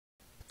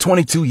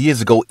22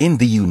 years ago in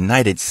the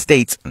United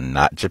States,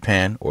 not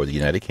Japan or the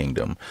United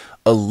Kingdom,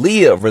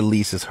 Aaliyah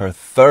releases her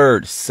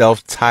third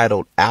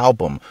self-titled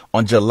album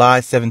on July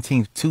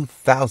 17,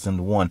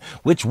 2001,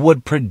 which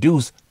would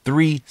produce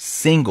 3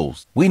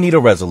 singles: We Need a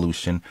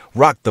Resolution,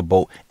 Rock the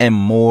Boat, and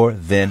More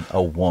Than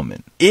a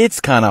Woman. It's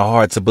kind of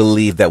hard to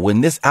believe that when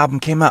this album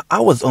came out,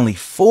 I was only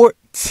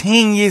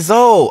 14 years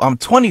old. I'm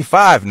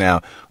 25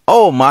 now.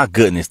 Oh my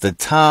goodness, the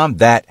time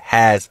that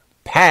has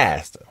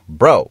passed,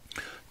 bro.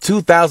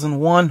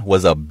 2001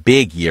 was a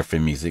big year for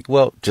music.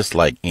 Well, just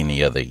like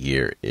any other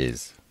year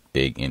is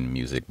big in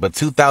music. But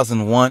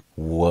 2001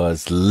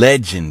 was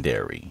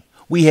legendary.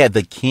 We had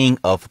the king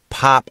of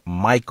pop,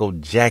 Michael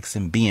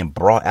Jackson, being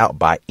brought out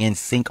by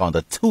NSYNC on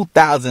the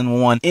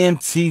 2001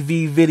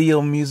 MTV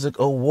Video Music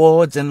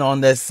Awards. And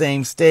on that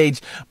same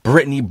stage,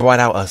 Britney brought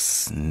out a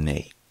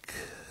snake.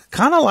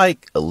 Kind of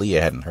like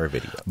Aaliyah had in her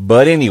video.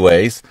 But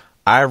anyways,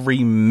 I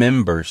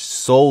remember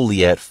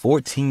solely at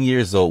 14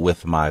 years old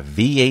with my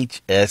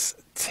VHS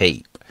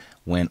tape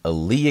when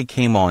Aaliyah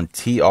came on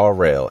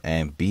TRL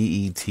and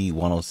BET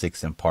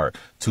 106 in Park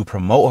to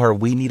promote her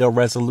We Need a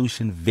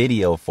Resolution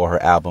video for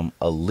her album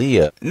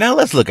Aaliyah. Now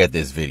let's look at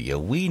this video.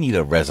 We Need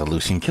a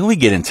Resolution. Can we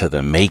get into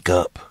the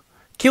makeup?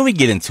 Can we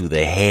get into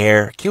the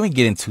hair? Can we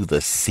get into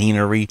the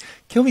scenery?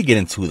 Can we get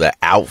into the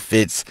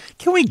outfits?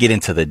 Can we get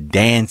into the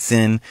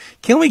dancing?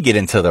 Can we get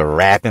into the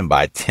rapping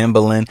by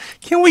Timbaland?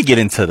 Can we get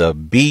into the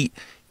beat?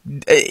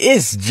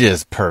 It's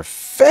just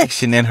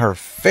perfection in her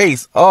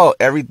face. Oh,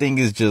 everything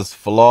is just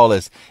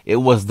flawless. It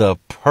was the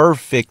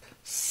perfect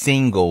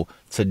single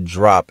to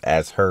drop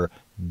as her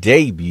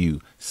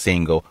debut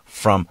single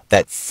from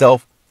that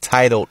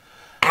self-titled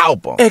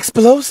album.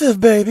 Explosive,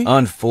 baby.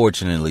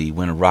 Unfortunately,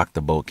 when Rock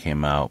the Boat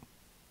came out,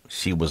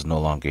 she was no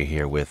longer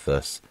here with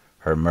us.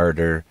 Her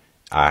murder,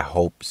 I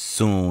hope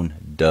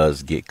soon,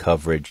 does get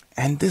coverage.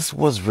 And this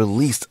was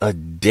released a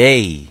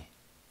day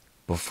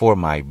before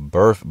my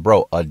birth,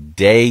 bro. A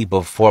day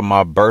before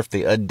my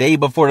birthday. A day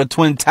before the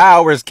Twin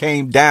Towers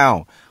came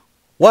down.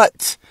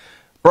 What?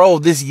 Bro,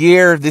 this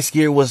year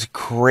was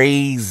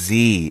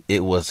crazy.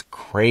 It was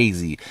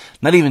crazy.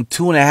 Not even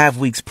 2.5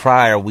 weeks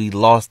prior, we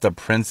lost the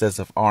princess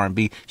of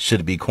R&B,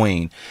 should be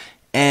queen.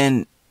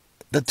 And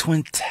the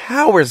Twin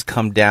Towers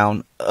come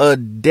down a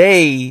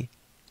day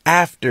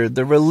after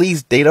the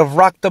release date of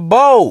Rock the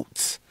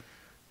Boat.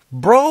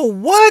 Bro,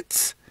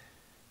 what?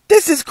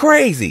 This is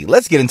crazy.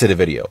 Let's get into the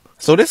video.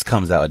 So this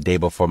comes out a day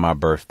before my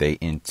birthday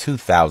in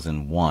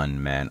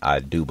 2001, man. I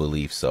do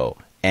believe so.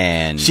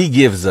 And she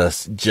gives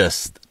us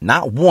just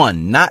not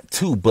 1, not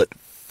 2, but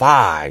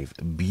 5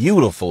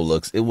 beautiful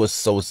looks. It was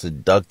so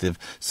seductive,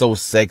 so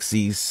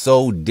sexy,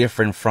 so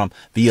different from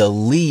the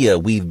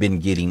Aaliyah we've been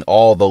getting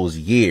all those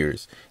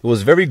years. It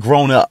was very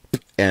grown up,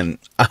 and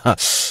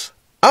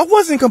I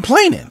wasn't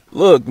complaining.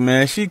 Look,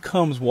 man, she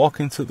comes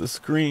walking to the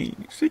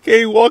screen. She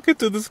came walking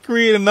to the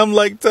screen, and I'm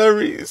like,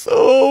 Tyrese,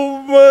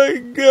 oh my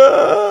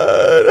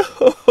God.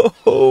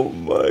 Oh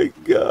my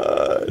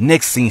God.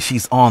 Next scene,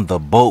 she's on the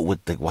boat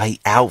with the white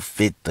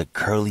outfit, the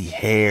curly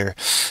hair,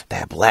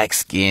 that black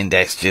skin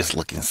that's just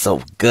looking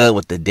so good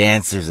with the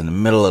dancers in the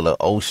middle of the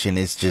ocean.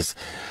 It's just,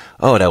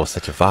 oh, that was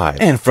such a vibe.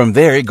 And from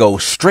there, it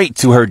goes straight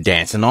to her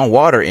dancing on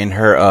water in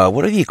her,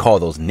 what do you call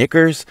those,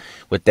 knickers?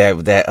 With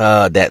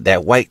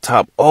that white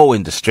top. Oh,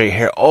 and the straight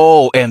hair.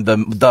 Oh, and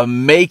the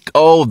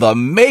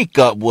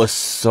makeup was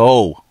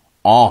so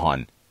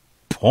on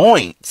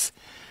point.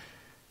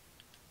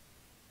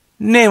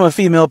 Name a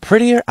female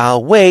prettier?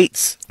 I'll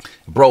wait.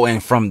 Bro,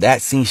 and from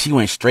that scene, she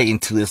went straight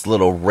into this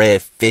little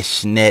red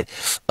fishnet,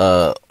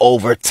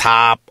 over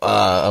top,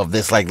 of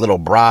this like little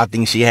bra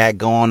thing she had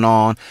going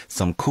on.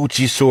 Some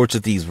coochie shorts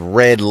with these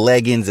red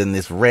leggings and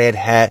this red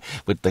hat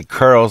with the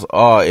curls.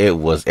 Oh, it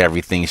was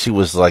everything. She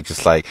was like,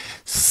 just like,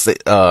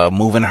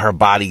 moving her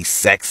body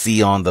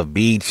sexy on the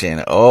beach.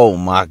 And oh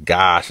my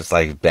gosh, it's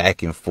like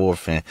back and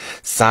forth and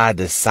side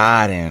to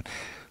side. And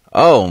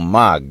oh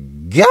my God.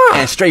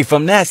 And straight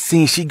from that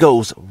scene, she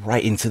goes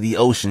right into the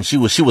ocean. She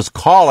was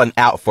calling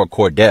out for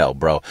Cordell,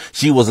 bro.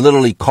 She was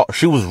literally,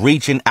 she was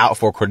reaching out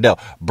for Cordell.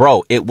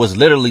 Bro, it was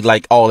literally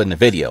like all in the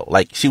video.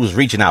 Like she was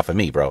reaching out for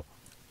me, bro.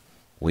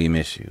 We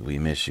miss you. We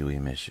miss you. We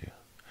miss you.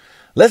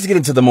 Let's get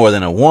into the More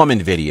Than a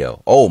Woman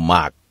video. Oh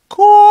my gosh.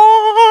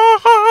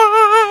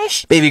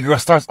 Baby girl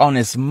starts on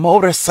this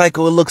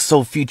motorcycle. It looks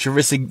so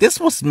futuristic. This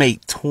was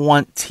made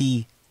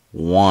 22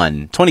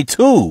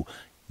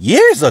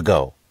 years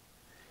ago.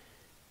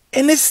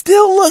 And it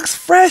still looks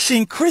fresh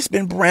and crisp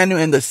and brand new.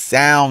 And the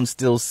sound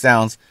still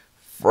sounds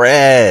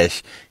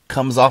fresh.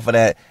 Comes off of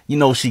that, you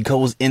know, she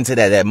goes into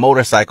that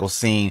motorcycle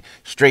scene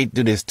straight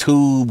through this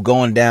tube,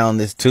 going down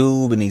this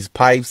tube and these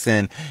pipes.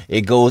 And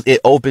it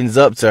opens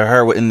up to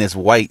her in this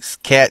white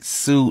cat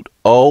suit.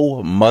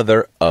 Oh,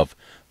 mother of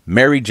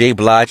Mary J.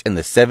 Blige and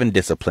the 7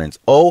 Disciplines.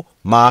 Oh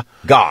my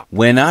God.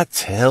 When I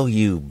tell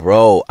you,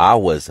 bro, I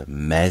was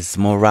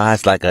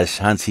mesmerized, like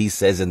Ashanti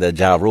says in the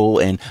Ja Rule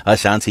and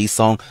Ashanti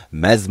song,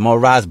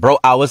 mesmerized. Bro,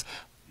 I was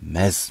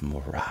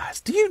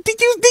mesmerized. Did you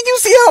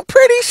see how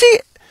pretty she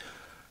is?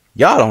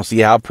 Y'all don't see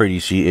how pretty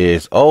she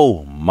is.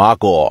 Oh my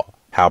God.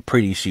 how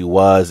pretty she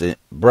was, and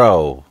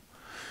bro,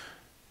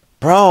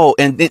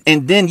 and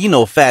then, you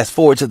know, fast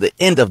forward to the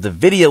end of the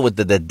video with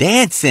the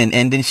dancing,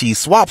 and then she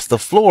swaps the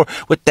floor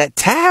with that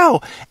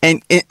towel,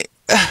 and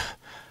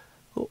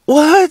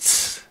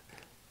what?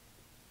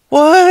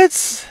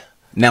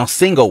 Now,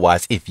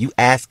 single-wise, if you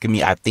ask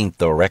me, I think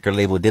the record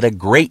label did a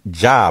great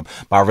job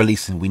by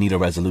releasing We Need a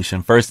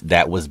Resolution first.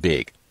 That was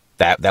big.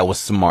 That was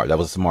smart. That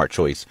was a smart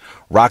choice.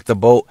 Rock the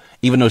Boat,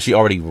 even though she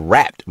already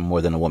rapped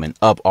More Than a Woman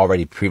up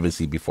already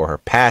previously before her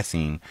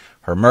passing,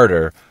 her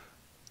murder,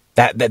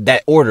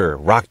 that order,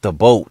 Rock the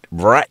Boat,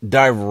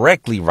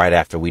 directly right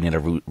after We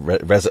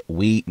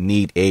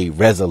Need a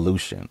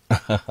Resolution.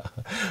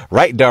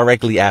 Right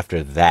directly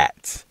after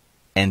that.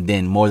 And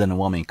then More Than a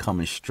Woman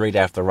coming straight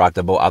after Rock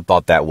the Boat. I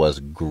thought that was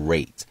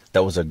great.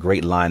 That was a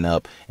great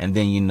lineup. And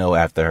then, you know,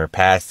 after her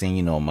passing,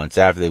 you know, months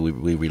after that,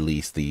 we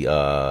released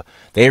the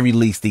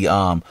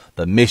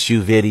Miss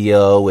You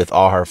video with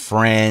all her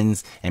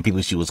friends and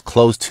people she was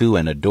close to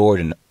and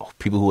adored, and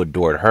people who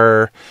adored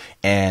her.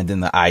 And then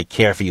the I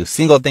Care For You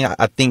single thing,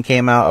 I think,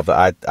 came out of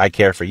the I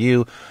Care For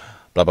You,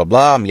 blah, blah,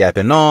 blah. I'm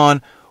yapping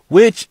on.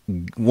 Which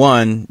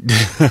one,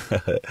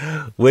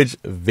 which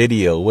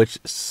video, which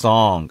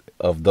song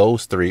of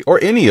those three,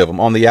 or any of them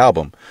on the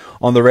album,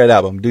 on the Red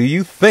Album, do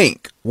you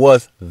think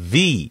was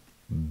the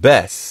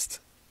best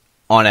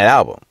on that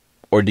album?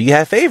 Or do you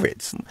have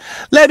favorites?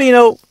 Let me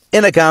know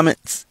in the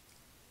comments.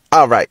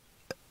 All right,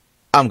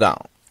 I'm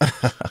gone.